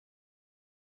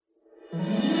If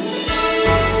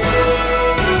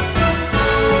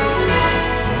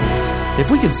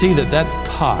we could see that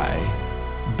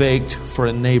pie baked for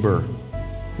a neighbor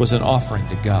was an offering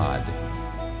to God,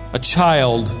 a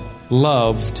child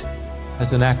loved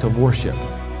as an act of worship,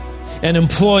 an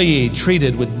employee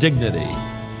treated with dignity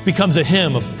becomes a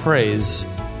hymn of praise,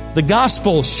 the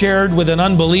gospel shared with an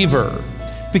unbeliever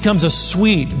becomes a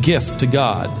sweet gift to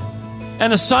God,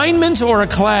 an assignment or a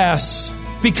class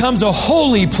becomes a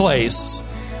holy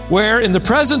place where in the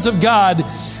presence of God,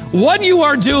 what you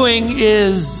are doing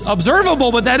is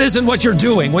observable, but that isn't what you're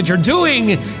doing. What you're doing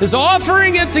is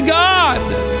offering it to God.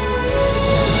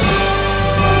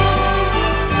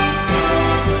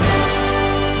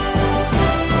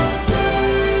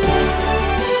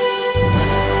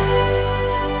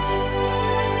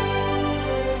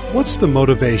 What's the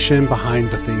motivation behind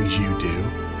the things you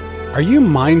do? Are you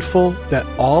mindful that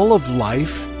all of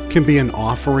life can be an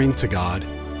offering to God?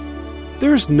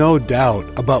 There's no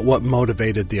doubt about what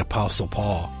motivated the Apostle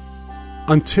Paul.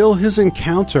 Until his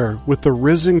encounter with the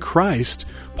risen Christ,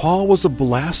 Paul was a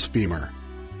blasphemer.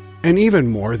 And even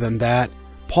more than that,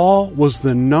 Paul was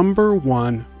the number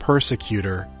one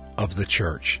persecutor of the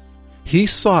church. He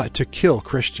sought to kill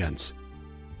Christians.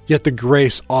 Yet the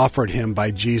grace offered him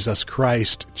by Jesus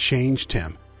Christ changed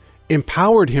him,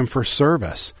 empowered him for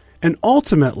service, and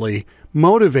ultimately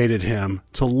motivated him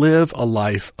to live a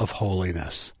life of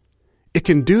holiness. It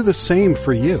can do the same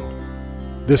for you.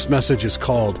 This message is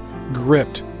called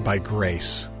Gripped by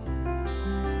Grace.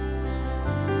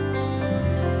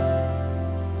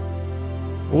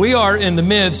 We are in the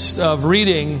midst of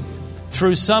reading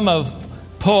through some of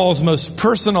Paul's most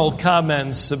personal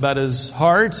comments about his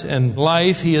heart and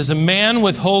life. He is a man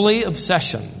with holy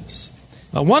obsessions.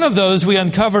 One of those we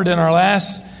uncovered in our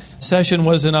last session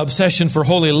was an obsession for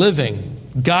holy living,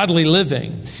 godly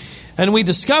living. And we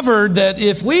discovered that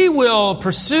if we will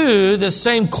pursue this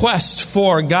same quest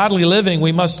for godly living,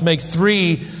 we must make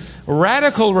three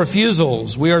radical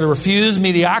refusals. We are to refuse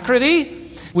mediocrity,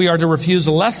 we are to refuse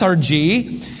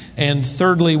lethargy, and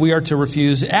thirdly, we are to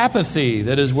refuse apathy.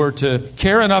 That is, we're to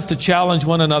care enough to challenge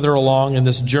one another along in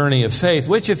this journey of faith,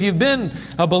 which if you've been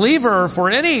a believer for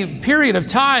any period of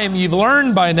time, you've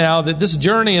learned by now that this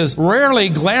journey is rarely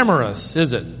glamorous,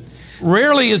 is it?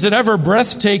 Rarely is it ever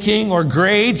breathtaking or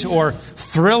great or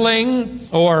thrilling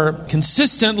or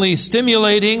consistently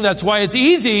stimulating. That's why it's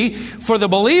easy for the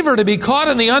believer to be caught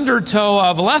in the undertow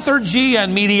of lethargy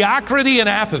and mediocrity and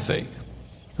apathy.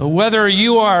 Whether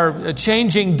you are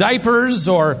changing diapers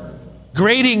or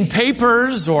grading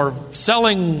papers or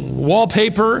selling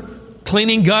wallpaper,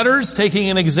 cleaning gutters,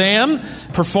 taking an exam,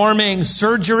 performing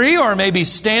surgery, or maybe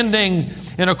standing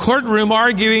in a courtroom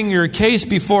arguing your case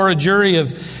before a jury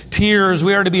of peers,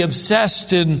 we are to be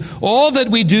obsessed in all that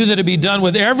we do, that it be done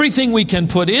with everything we can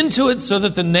put into it so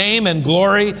that the name and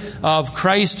glory of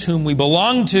Christ whom we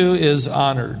belong to is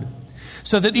honored.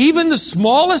 So that even the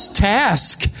smallest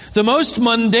task, the most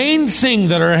mundane thing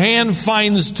that our hand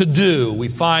finds to do, we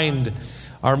find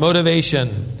our motivation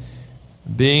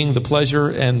being the pleasure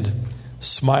and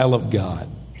smile of God.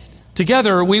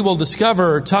 Together, we will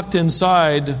discover, tucked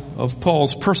inside of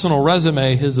Paul's personal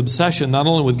resume, his obsession not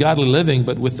only with godly living,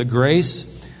 but with the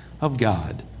grace of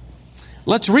God.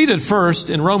 Let's read it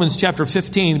first in Romans chapter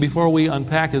 15 before we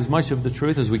unpack as much of the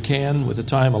truth as we can with the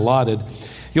time allotted.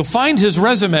 You'll find his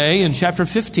resume in chapter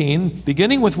 15,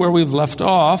 beginning with where we've left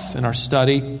off in our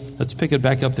study. Let's pick it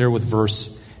back up there with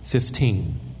verse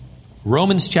 15.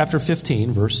 Romans chapter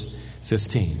 15, verse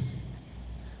 15.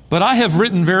 But I have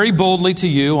written very boldly to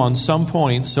you on some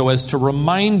points so as to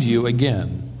remind you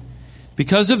again,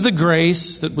 because of the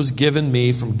grace that was given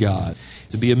me from God,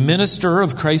 to be a minister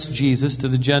of Christ Jesus to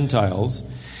the Gentiles,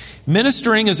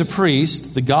 ministering as a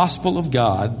priest the gospel of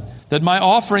God, that my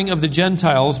offering of the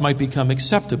Gentiles might become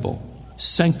acceptable,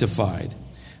 sanctified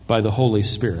by the Holy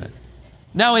Spirit.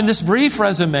 Now, in this brief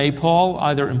resume, Paul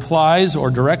either implies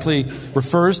or directly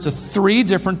refers to three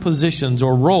different positions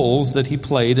or roles that he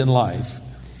played in life.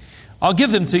 I'll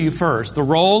give them to you first. The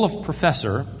role of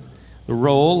professor, the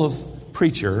role of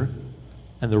preacher,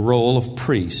 and the role of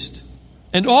priest.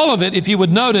 And all of it, if you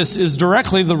would notice, is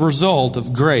directly the result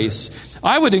of grace.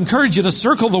 I would encourage you to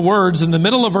circle the words in the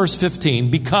middle of verse 15,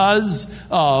 because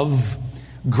of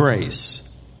grace.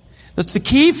 That's the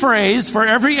key phrase for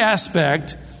every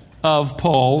aspect of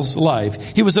Paul's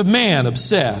life. He was a man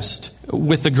obsessed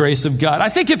with the grace of God. I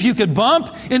think if you could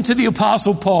bump into the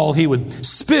Apostle Paul, he would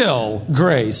spill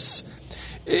grace.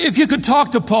 If you could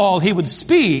talk to Paul, he would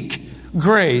speak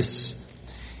grace.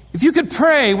 If you could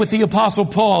pray with the Apostle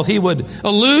Paul, he would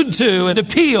allude to and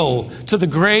appeal to the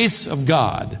grace of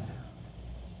God.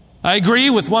 I agree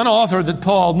with one author that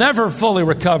Paul never fully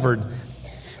recovered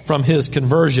from his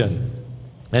conversion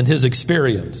and his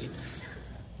experience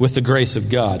with the grace of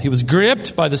God. He was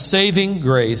gripped by the saving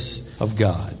grace of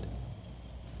God.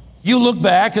 You look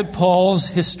back at Paul's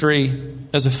history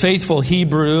as a faithful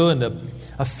Hebrew and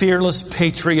a fearless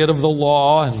patriot of the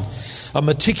law and a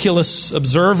meticulous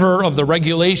observer of the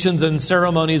regulations and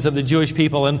ceremonies of the Jewish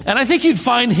people. And I think you'd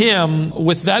find him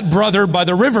with that brother by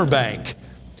the riverbank,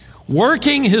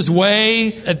 working his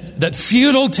way at that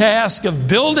futile task of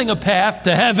building a path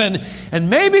to heaven. And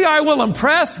maybe I will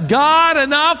impress God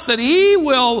enough that He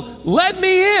will let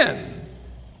me in.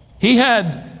 He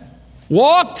had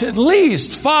walked at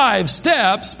least 5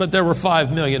 steps, but there were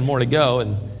 5 million more to go.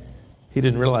 And he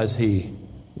didn't realize he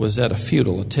was at a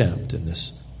futile attempt in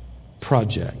this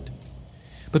project.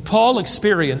 But Paul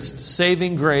experienced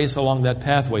saving grace along that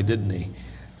pathway, didn't he?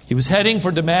 He was heading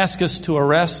for Damascus to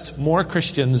arrest more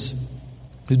Christians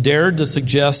who dared to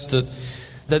suggest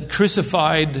that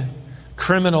crucified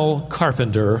criminal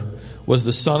carpenter was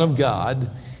the Son of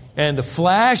God. And a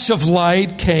flash of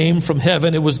light came from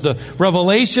heaven. It was the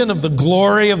revelation of the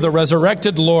glory of the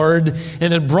resurrected Lord,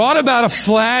 and it brought about a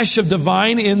flash of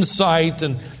divine insight.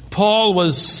 And Paul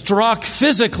was struck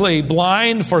physically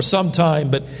blind for some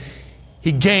time, but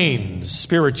he gained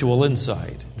spiritual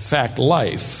insight. In fact,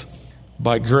 life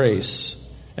by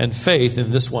grace and faith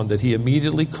in this one that he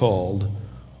immediately called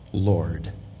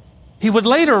Lord. He would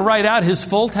later write out his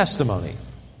full testimony.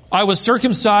 I was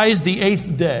circumcised the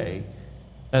 8th day,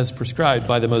 as prescribed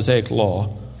by the Mosaic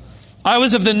law. I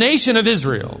was of the nation of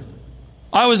Israel.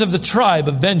 I was of the tribe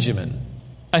of Benjamin.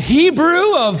 A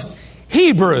Hebrew of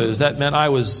Hebrews. That meant I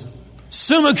was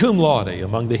summa cum laude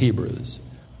among the Hebrews.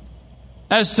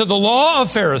 As to the law of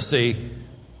Pharisee,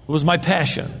 it was my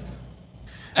passion.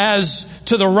 As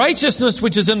to the righteousness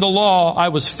which is in the law, I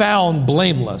was found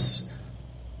blameless.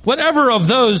 Whatever of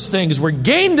those things were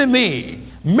gained to me,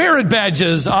 merit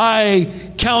badges, I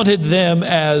counted them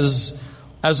as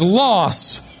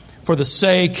loss for the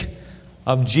sake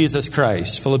of Jesus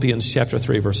Christ. Philippians chapter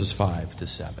 3, verses 5 to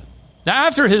 7. Now,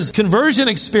 after his conversion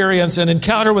experience and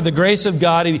encounter with the grace of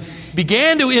God, he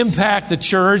began to impact the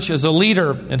church as a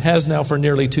leader and has now for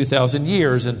nearly 2,000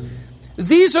 years. And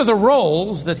these are the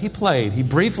roles that he played. He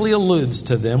briefly alludes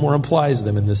to them or implies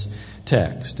them in this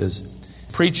text as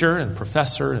preacher and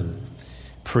professor and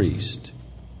priest.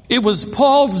 It was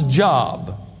Paul's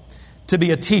job to be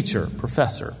a teacher,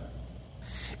 professor.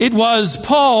 It was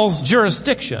Paul's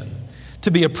jurisdiction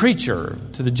to be a preacher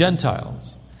to the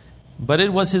Gentiles. But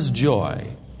it was his joy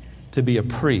to be a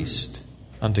priest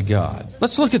unto God.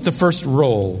 Let's look at the first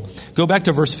role. Go back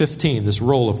to verse 15, this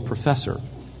role of professor.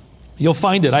 You'll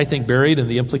find it, I think, buried in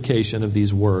the implication of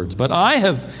these words. But I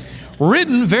have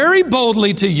written very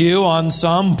boldly to you on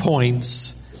some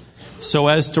points so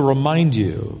as to remind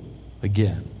you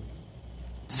again.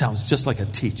 It sounds just like a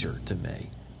teacher to me.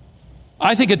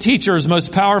 I think a teacher's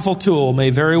most powerful tool may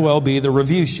very well be the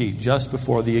review sheet just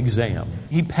before the exam.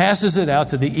 He passes it out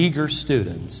to the eager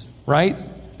students, right?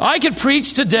 I could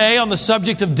preach today on the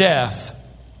subject of death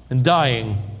and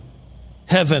dying,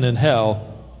 heaven and hell.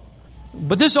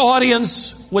 But this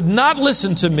audience would not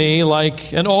listen to me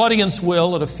like an audience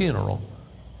will at a funeral.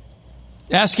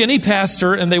 Ask any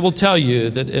pastor and they will tell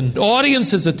you that an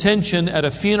audience's attention at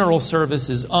a funeral service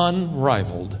is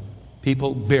unrivaled.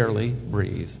 People barely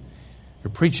breathe. You're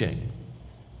preaching,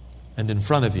 and in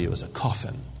front of you is a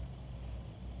coffin.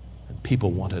 And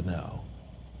people want to know.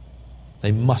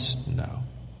 They must know.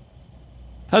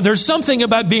 There's something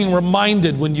about being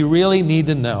reminded when you really need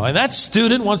to know. And that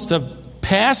student wants to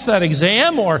pass that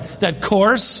exam or that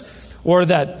course or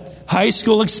that high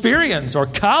school experience or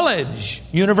college,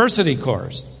 university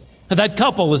course. That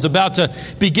couple is about to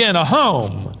begin a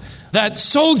home. That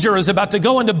soldier is about to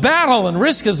go into battle and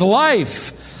risk his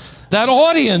life. That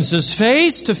audience is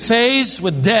face to face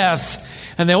with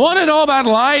death, and they want to know about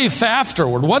life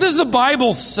afterward. What does the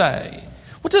Bible say?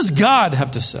 What does God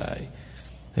have to say?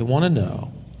 They want to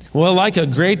know. Well, like a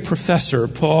great professor,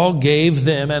 Paul gave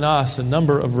them and us a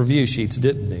number of review sheets,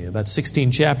 didn't he? About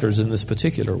 16 chapters in this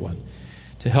particular one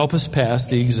to help us pass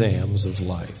the exams of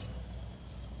life.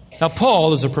 Now,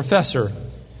 Paul is a professor,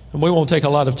 and we won't take a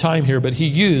lot of time here, but he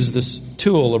used this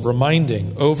tool of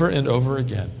reminding over and over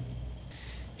again.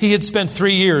 He had spent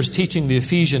 3 years teaching the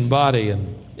Ephesian body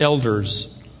and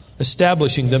elders,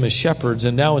 establishing them as shepherds,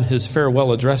 and now in his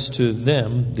farewell address to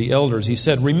them, the elders, he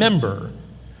said, remember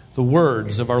the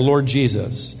words of our Lord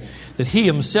Jesus, that he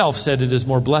himself said it is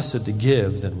more blessed to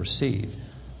give than receive.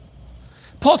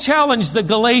 Paul challenged the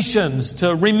Galatians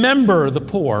to remember the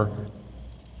poor.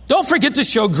 Don't forget to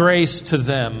show grace to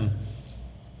them.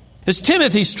 As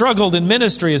Timothy struggled in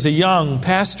ministry as a young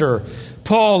pastor,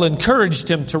 Paul encouraged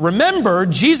him to remember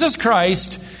Jesus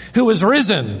Christ who was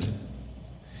risen.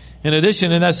 In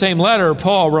addition, in that same letter,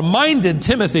 Paul reminded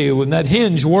Timothy with that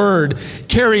hinge word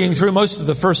carrying through most of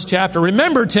the first chapter.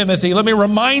 Remember, Timothy, let me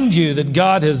remind you that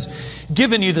God has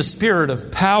given you the spirit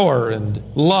of power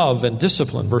and love and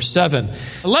discipline. Verse 7.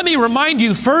 Let me remind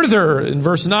you further in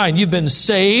verse 9. You've been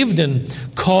saved and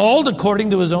called according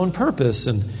to His own purpose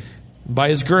and by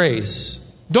His grace.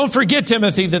 Don't forget,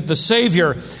 Timothy, that the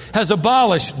Savior has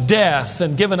abolished death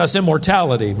and given us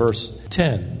immortality. Verse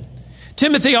 10.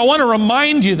 Timothy, I want to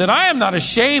remind you that I am not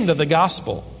ashamed of the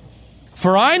gospel.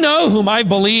 For I know whom I've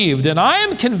believed, and I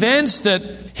am convinced that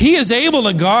He is able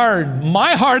to guard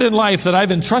my heart and life that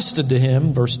I've entrusted to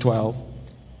Him. Verse 12.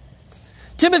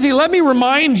 Timothy, let me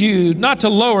remind you not to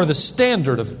lower the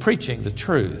standard of preaching the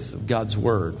truth of God's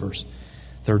Word. Verse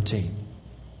 13.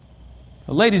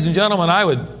 Well, ladies and gentlemen, I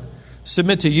would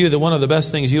submit to you that one of the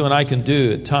best things you and I can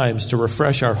do at times to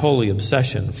refresh our holy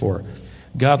obsession for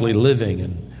godly living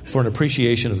and for an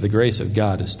appreciation of the grace of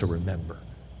God is to remember.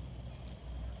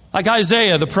 Like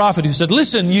Isaiah, the prophet, who said,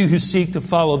 listen, you who seek to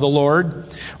follow the Lord.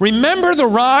 Remember the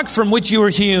rock from which you were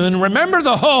hewn. Remember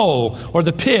the hole or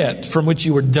the pit from which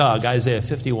you were dug. Isaiah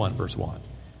 51, verse 1.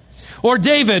 Or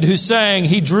David, who sang,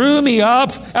 He drew me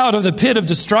up out of the pit of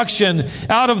destruction,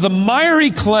 out of the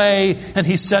miry clay, and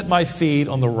He set my feet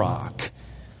on the rock.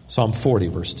 Psalm 40,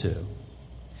 verse 2.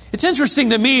 It's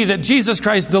interesting to me that Jesus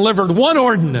Christ delivered one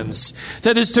ordinance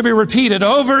that is to be repeated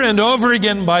over and over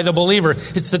again by the believer.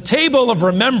 It's the table of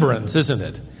remembrance, isn't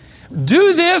it?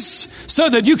 Do this so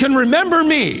that you can remember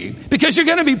me, because you're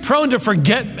going to be prone to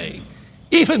forget me.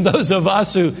 Even those of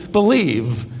us who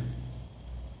believe.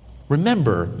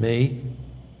 Remember me.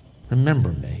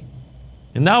 Remember me.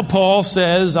 And now Paul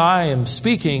says, I am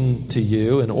speaking to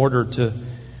you in order to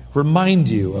remind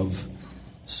you of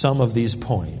some of these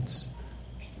points.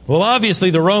 Well,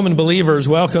 obviously, the Roman believers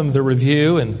welcomed the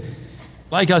review, and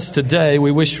like us today,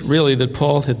 we wish really that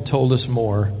Paul had told us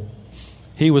more.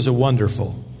 He was a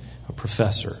wonderful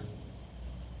professor.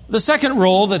 The second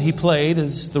role that he played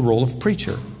is the role of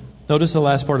preacher. Notice the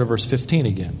last part of verse 15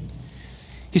 again.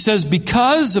 He says,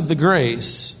 because of the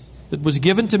grace that was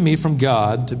given to me from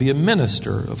God to be a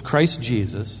minister of Christ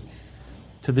Jesus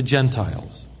to the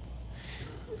Gentiles.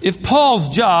 If Paul's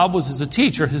job was as a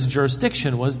teacher, his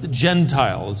jurisdiction was the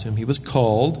Gentiles, whom he was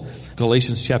called.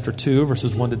 Galatians chapter 2,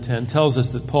 verses 1 to 10, tells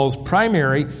us that Paul's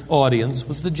primary audience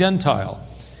was the Gentile.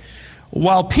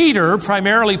 While Peter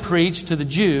primarily preached to the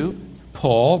Jew,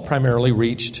 Paul primarily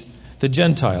reached the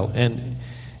Gentile. And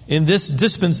in this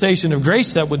dispensation of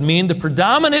grace, that would mean the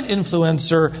predominant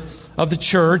influencer of the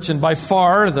church, and by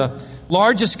far the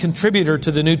largest contributor to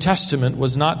the New Testament,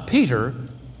 was not Peter,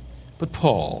 but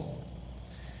Paul.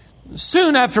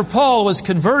 Soon after Paul was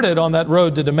converted on that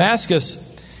road to Damascus,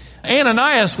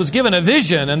 Ananias was given a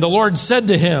vision, and the Lord said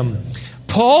to him,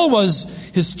 Paul was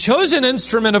His chosen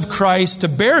instrument of Christ to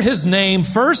bear His name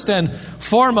first and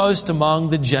foremost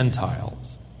among the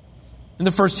Gentiles. In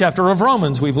the first chapter of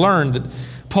Romans, we've learned that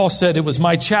Paul said, it was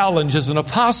my challenge as an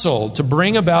apostle to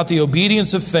bring about the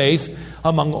obedience of faith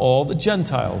among all the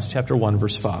Gentiles. Chapter 1,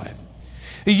 verse 5.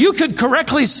 You could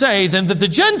correctly say then that the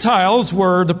Gentiles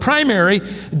were the primary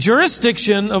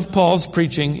jurisdiction of Paul's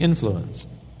preaching influence.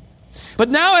 But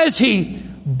now as he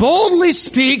boldly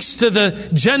speaks to the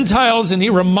Gentiles and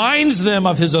he reminds them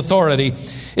of his authority,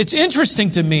 it's interesting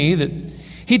to me that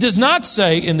he does not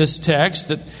say in this text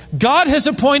that God has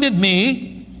appointed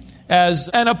me as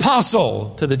an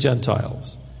apostle to the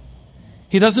Gentiles.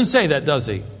 He doesn't say that, does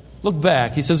he? Look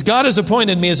back. He says, God has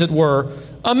appointed me, as it were,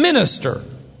 a minister.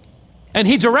 And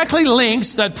he directly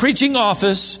links that preaching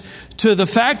office to the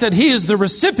fact that he is the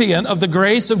recipient of the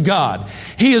grace of God.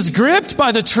 He is gripped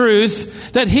by the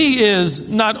truth that he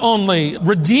is not only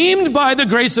redeemed by the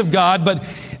grace of God, but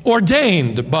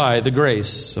ordained by the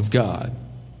grace of God.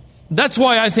 That's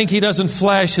why I think he doesn't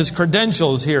flash his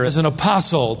credentials here as an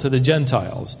apostle to the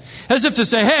Gentiles. As if to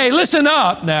say, hey, listen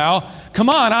up now. Come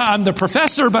on, I'm the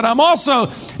professor, but I'm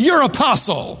also your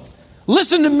apostle.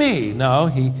 Listen to me. No,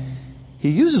 he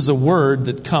uses a word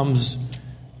that comes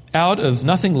out of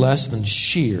nothing less than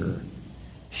sheer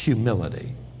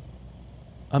humility.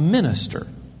 A minister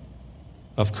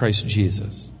of Christ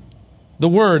Jesus. The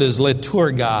word is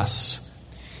liturgos.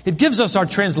 It gives us our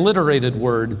transliterated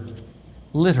word,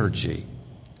 liturgy.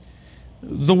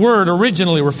 The word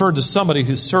originally referred to somebody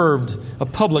who served a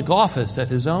public office at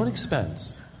his own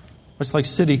expense, much like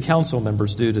city council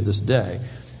members do to this day.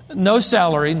 No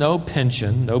salary, no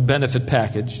pension, no benefit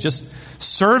package, just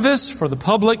service for the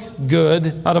public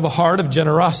good out of a heart of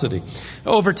generosity.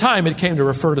 Over time, it came to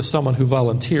refer to someone who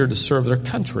volunteered to serve their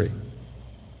country.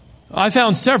 I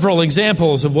found several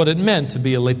examples of what it meant to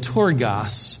be a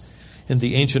liturgos in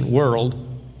the ancient world.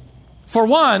 For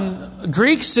one,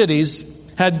 Greek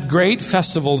cities had great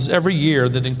festivals every year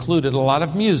that included a lot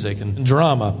of music and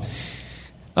drama.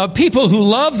 People who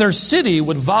loved their city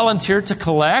would volunteer to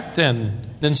collect and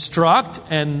instruct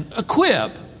and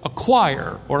equip a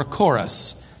choir or a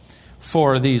chorus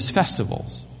for these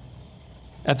festivals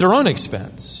at their own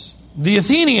expense. The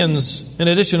Athenians, in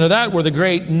addition to that, were the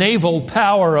great naval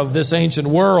power of this ancient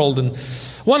world. And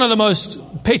one of the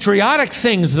most patriotic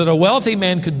things that a wealthy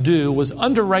man could do was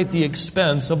underwrite the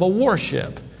expense of a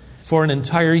warship for an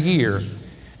entire year,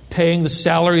 paying the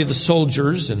salary of the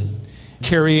soldiers and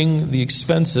carrying the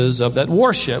expenses of that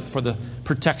warship for the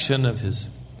protection of his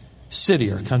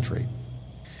city or country.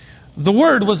 The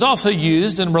word was also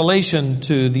used in relation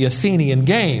to the Athenian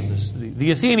games.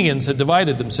 The Athenians had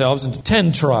divided themselves into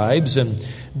 10 tribes, and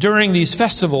during these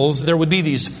festivals there would be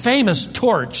these famous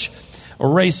torch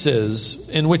races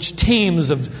in which teams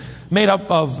made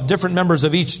up of different members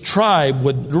of each tribe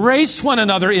would race one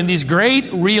another in these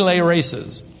great relay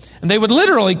races. And they would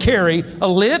literally carry a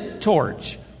lit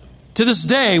torch. To this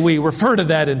day, we refer to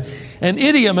that in an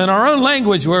idiom in our own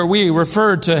language where we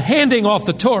refer to handing off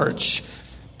the torch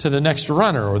to the next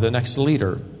runner or the next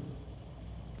leader,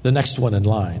 the next one in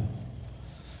line.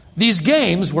 These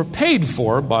games were paid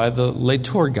for by the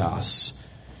liturgos,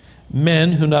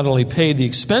 men who not only paid the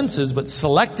expenses but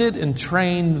selected and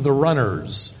trained the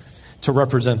runners to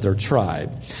represent their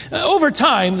tribe. Over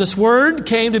time, this word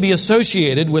came to be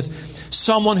associated with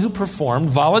someone who performed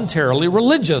voluntarily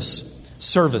religious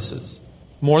services,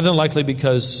 more than likely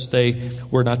because they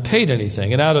were not paid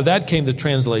anything. And out of that came the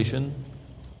translation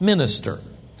minister,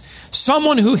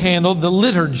 someone who handled the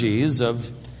liturgies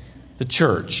of the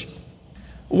church.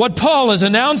 What Paul is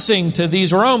announcing to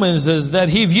these Romans is that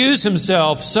he views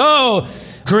himself so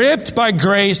gripped by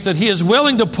grace that he is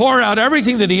willing to pour out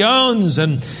everything that he owns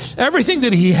and everything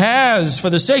that he has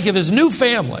for the sake of his new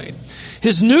family,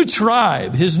 his new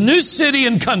tribe, his new city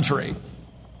and country.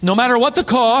 No matter what the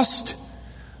cost,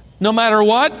 no matter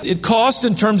what it cost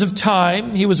in terms of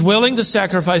time, he was willing to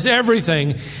sacrifice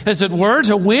everything, as it were,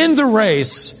 to win the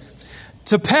race,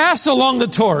 to pass along the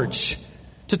torch,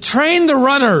 to train the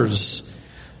runners,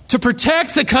 to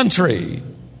protect the country,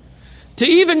 to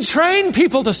even train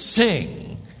people to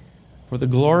sing for the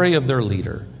glory of their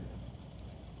leader,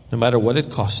 no matter what it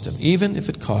cost him, even if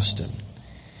it cost him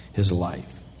his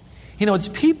life. You know, it's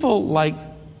people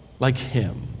like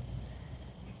him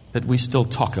that we still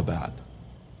talk about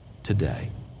today.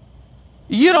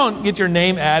 You don't get your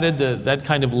name added to that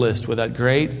kind of list with that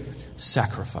great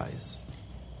sacrifice,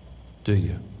 do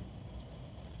you?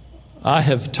 I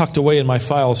have tucked away in my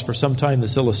files for some time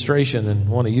this illustration and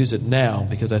want to use it now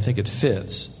because I think it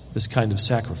fits this kind of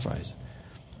sacrifice.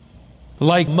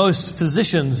 Like most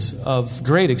physicians of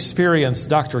great experience,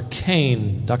 Dr.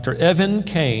 Evan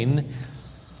Kane,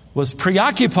 was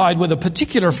preoccupied with a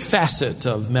particular facet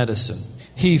of medicine.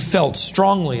 He felt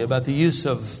strongly about the use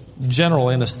of general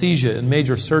anesthesia in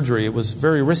major surgery. It was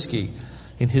very risky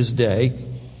in his day.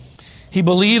 He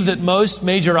believed that most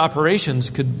major operations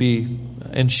could be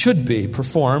and should be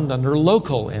performed under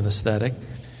local anesthetic.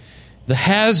 The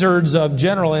hazards of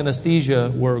general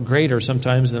anesthesia were greater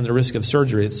sometimes than the risk of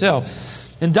surgery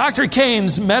itself. And Dr.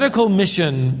 Kane's medical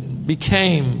mission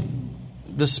became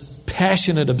this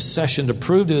passionate obsession to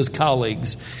prove to his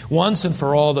colleagues once and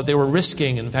for all that they were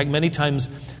risking, in fact, many times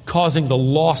causing the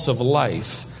loss of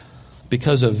life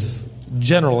because of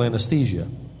general anesthesia.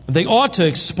 They ought to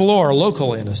explore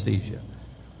local anesthesia.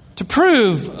 To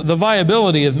prove the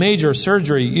viability of major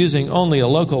surgery using only a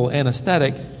local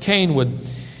anesthetic, Kane would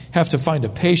have to find a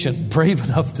patient brave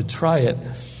enough to try it.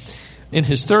 In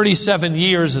his 37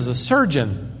 years as a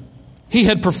surgeon, he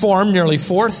had performed nearly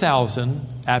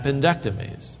 4,000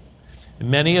 appendectomies. And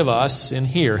many of us in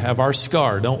here have our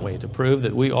scar, don't we, to prove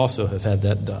that we also have had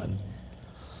that done.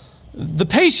 The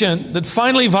patient that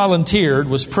finally volunteered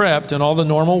was prepped in all the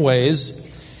normal ways.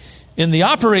 In the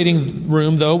operating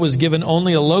room, though, was given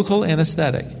only a local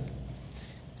anesthetic.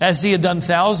 As he had done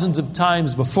thousands of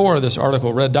times before, this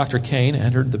article read, Dr. Kane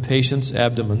entered the patient's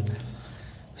abdomen,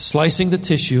 slicing the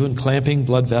tissue and clamping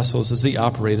blood vessels as he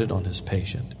operated on his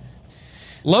patient.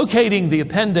 Locating the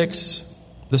appendix,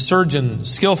 the surgeon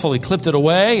skillfully clipped it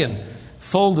away and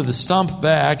folded the stump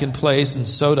back in place and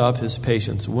sewed up his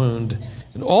patient's wound.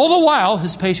 And all the while,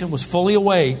 his patient was fully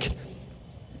awake,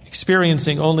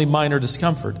 experiencing only minor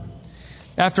discomfort.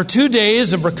 After 2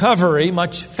 days of recovery,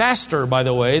 much faster, by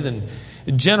the way, than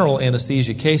general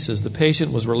anesthesia cases, the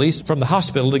patient was released from the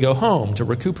hospital to go home to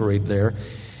recuperate there.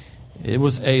 It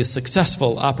was a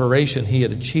successful operation. He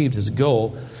had achieved his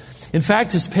goal. In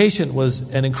fact, his patient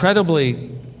was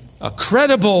a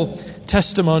credible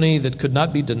testimony that could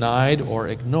not be denied or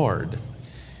ignored.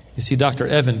 You see, Dr.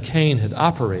 Evan Kane had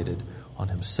operated on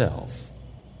himself.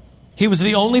 He was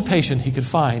the only patient he could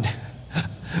find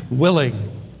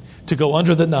willing to go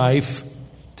under the knife,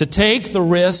 to take the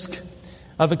risk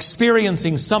of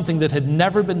experiencing something that had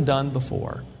never been done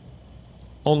before.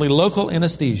 Only local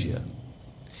anesthesia.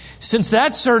 Since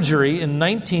that surgery in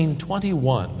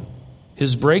 1921,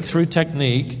 his breakthrough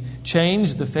technique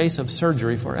changed the face of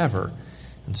surgery forever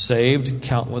and saved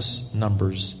countless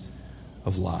numbers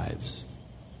of lives.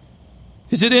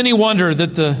 Is it any wonder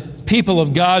that the people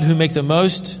of God who make the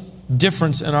most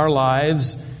difference in our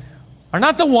lives are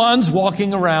not the ones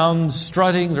walking around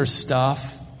strutting their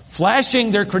stuff,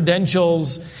 flashing their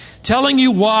credentials, telling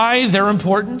you why they're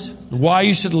important, why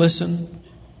you should listen,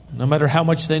 no matter how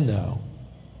much they know?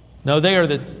 No, they are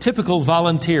the typical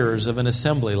volunteers of an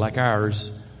assembly like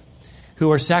ours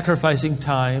who are sacrificing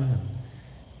time,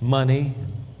 money,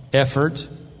 effort,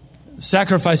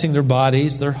 sacrificing their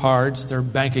bodies, their hearts, their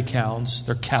bank accounts,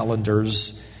 their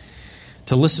calendars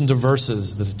to listen to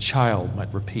verses that a child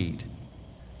might repeat,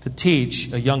 to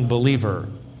teach a young believer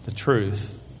the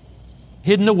truth,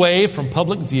 hidden away from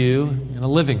public view in a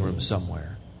living room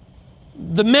somewhere.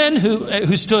 The men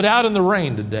who stood out in the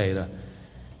rain today to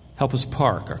help us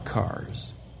park our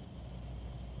cars.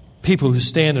 People who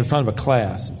stand in front of a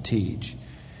class and teach.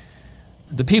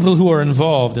 The people who are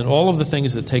involved in all of the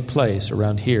things that take place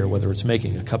around here, whether it's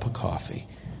making a cup of coffee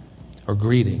or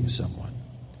greeting someone.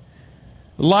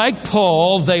 Like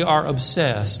Paul, they are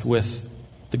obsessed with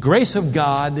the grace of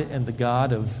God and the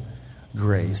God of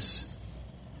grace,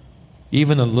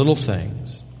 even in little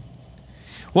things.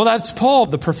 Well, that's Paul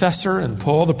the professor and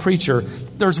Paul the preacher.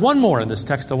 There's one more in this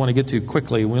text I want to get to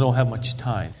quickly. We don't have much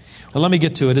time. Well, let me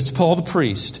get to it. It's Paul the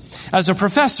priest. As a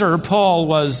professor, Paul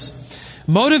was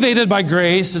motivated by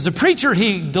grace. As a preacher,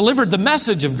 he delivered the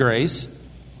message of grace.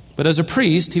 But as a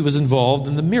priest, he was involved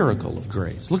in the miracle of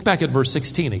grace. Look back at verse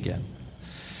 16 again.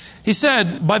 He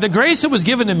said, by the grace that was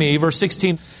given to me, verse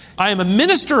 16, I am a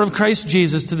minister of Christ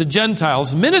Jesus to the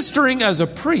Gentiles, ministering as a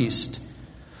priest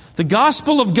the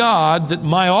gospel of God, that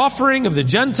my offering of the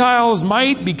Gentiles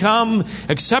might become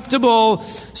acceptable,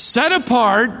 set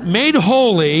apart, made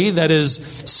holy, that is,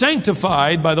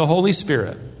 sanctified by the Holy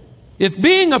Spirit. If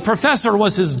being a professor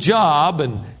was his job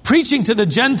and preaching to the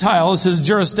Gentiles his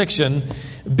jurisdiction,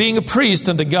 being a priest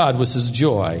unto God was his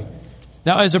joy.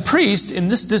 Now, as a priest in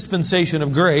this dispensation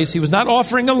of grace, he was not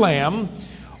offering a lamb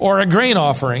or a grain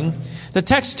offering. The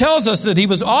text tells us that he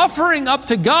was offering up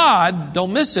to God,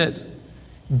 don't miss it,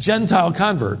 Gentile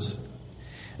converts.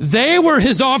 They were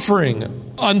his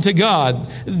offering unto God.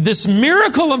 This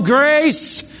miracle of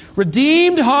grace,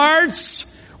 redeemed hearts,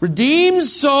 redeemed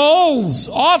souls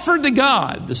offered to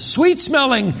God. The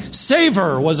sweet-smelling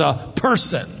savor was a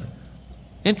person.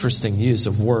 Interesting use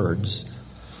of words.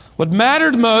 What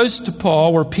mattered most to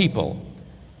Paul were people.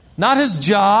 Not his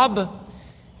job,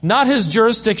 not his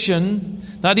jurisdiction,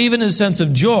 not even his sense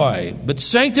of joy, but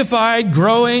sanctified,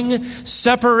 growing,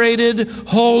 separated,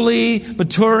 holy,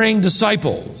 maturing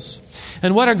disciples.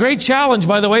 And what a great challenge,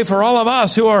 by the way, for all of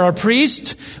us who are a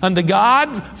priest unto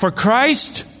God for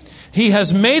Christ. He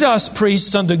has made us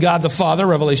priests unto God the Father,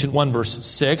 Revelation 1 verse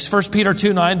 6, 1 Peter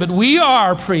 2 9, but we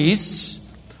are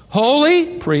priests,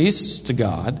 holy priests to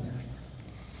God.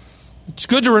 It's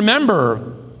good to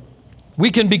remember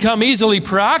we can become easily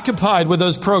preoccupied with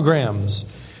those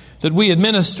programs that we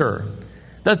administer,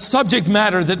 that subject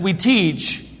matter that we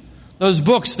teach, those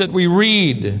books that we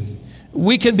read.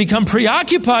 We can become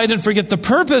preoccupied and forget the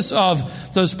purpose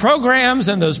of those programs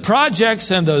and those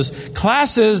projects and those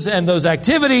classes and those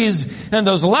activities and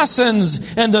those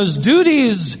lessons and those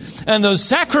duties and those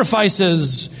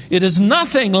sacrifices. It is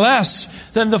nothing less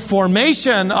than the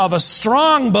formation of a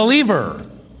strong believer,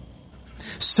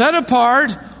 set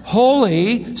apart,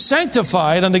 holy,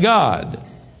 sanctified unto God,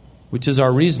 which is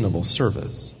our reasonable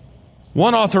service.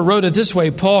 One author wrote it this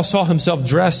way: Paul saw himself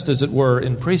dressed, as it were,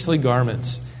 in priestly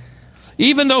garments.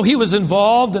 Even though he was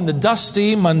involved in the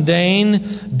dusty, mundane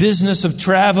business of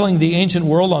traveling the ancient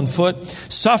world on foot,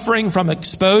 suffering from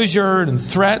exposure and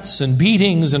threats and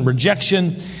beatings and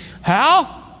rejection,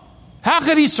 how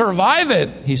could he survive it?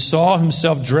 He saw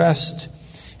himself dressed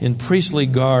in priestly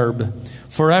garb,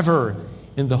 forever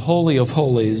in the Holy of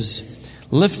Holies,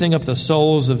 lifting up the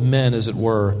souls of men, as it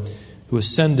were, who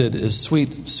ascended as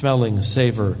sweet-smelling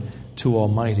savor to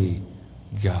Almighty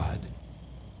God.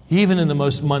 Even in the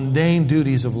most mundane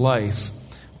duties of life,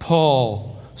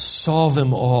 Paul saw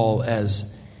them all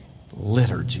as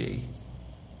liturgy,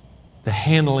 the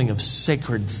handling of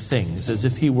sacred things, as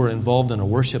if he were involved in a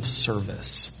worship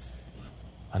service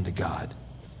unto God.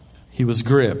 He was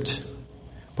gripped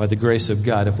by the grace of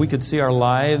God. If we could see our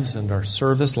lives and our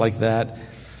service like that,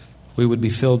 we would be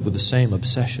filled with the same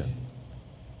obsession.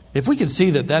 If we could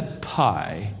see that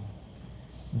pie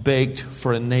baked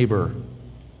for a neighbor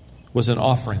was an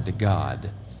offering to God,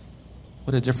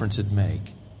 what a difference it'd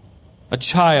make. A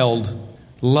child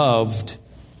loved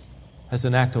as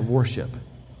an act of worship.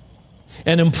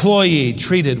 An employee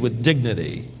treated with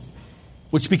dignity,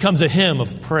 which becomes a hymn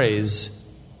of praise.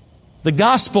 The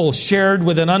gospel shared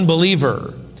with an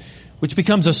unbeliever, which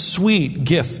becomes a sweet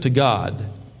gift to God.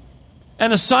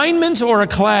 An assignment or a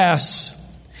class,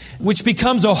 which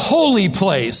becomes a holy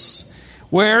place,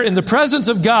 where in the presence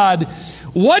of God,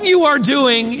 what you are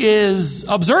doing is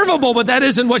observable, but that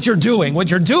isn't what you're doing.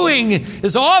 What you're doing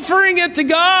is offering it to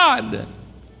God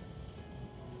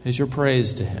as your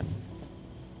praise to Him.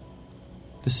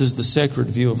 This is the sacred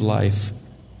view of life,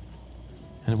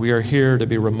 and we are here to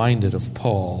be reminded of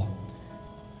Paul,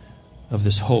 of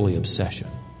this holy obsession.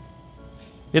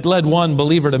 It led one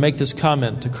believer to make this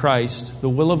comment to Christ: the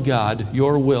will of God,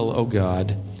 your will, O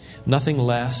God, nothing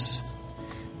less,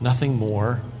 nothing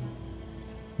more,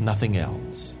 nothing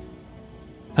else.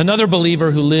 Another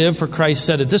believer who lived for Christ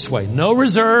said it this way: no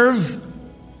reserve,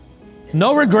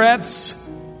 no regrets,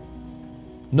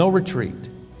 no retreat.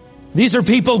 These are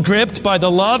people gripped by the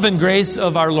love and grace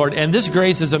of our Lord. And this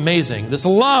grace is amazing. This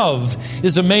love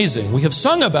is amazing. We have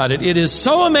sung about it. It is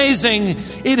so amazing.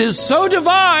 It is so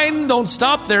divine. Don't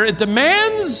stop there. It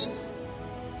demands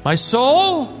my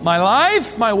soul, my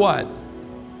life, my what?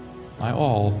 My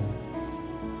all.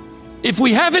 If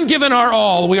we haven't given our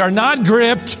all, we are not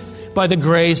gripped by the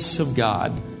grace of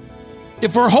God.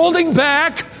 If we're holding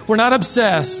back, we're not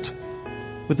obsessed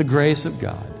with the grace of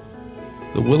God.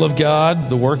 The will of God,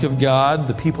 the work of God,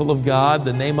 the people of God,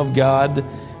 the name of God,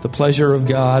 the pleasure of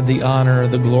God, the honor,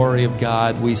 the glory of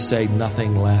God. We say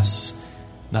nothing less,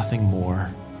 nothing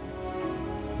more,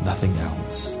 nothing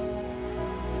else.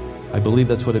 I believe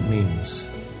that's what it means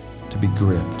to be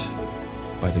gripped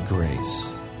by the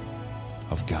grace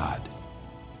of God.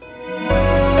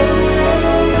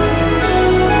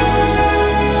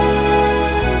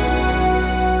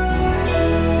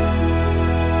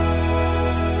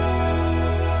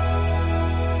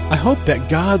 I hope that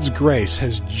God's grace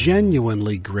has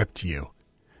genuinely gripped you.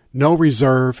 No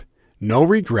reserve, no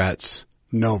regrets,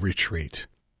 no retreat.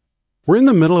 We're in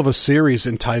the middle of a series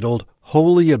entitled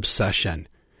Holy Obsession,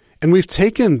 and we've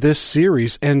taken this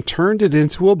series and turned it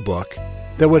into a book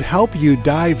that would help you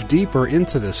dive deeper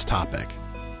into this topic.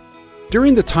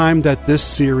 During the time that this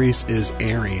series is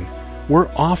airing, we're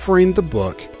offering the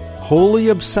book Holy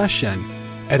Obsession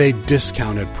at a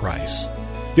discounted price.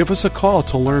 Give us a call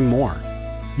to learn more.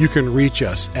 You can reach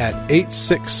us at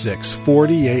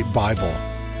 866-48-BIBLE.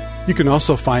 You can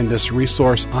also find this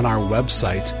resource on our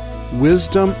website,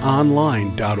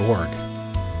 wisdomonline.org.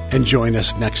 And join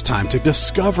us next time to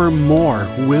discover more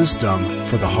wisdom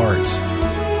for the heart.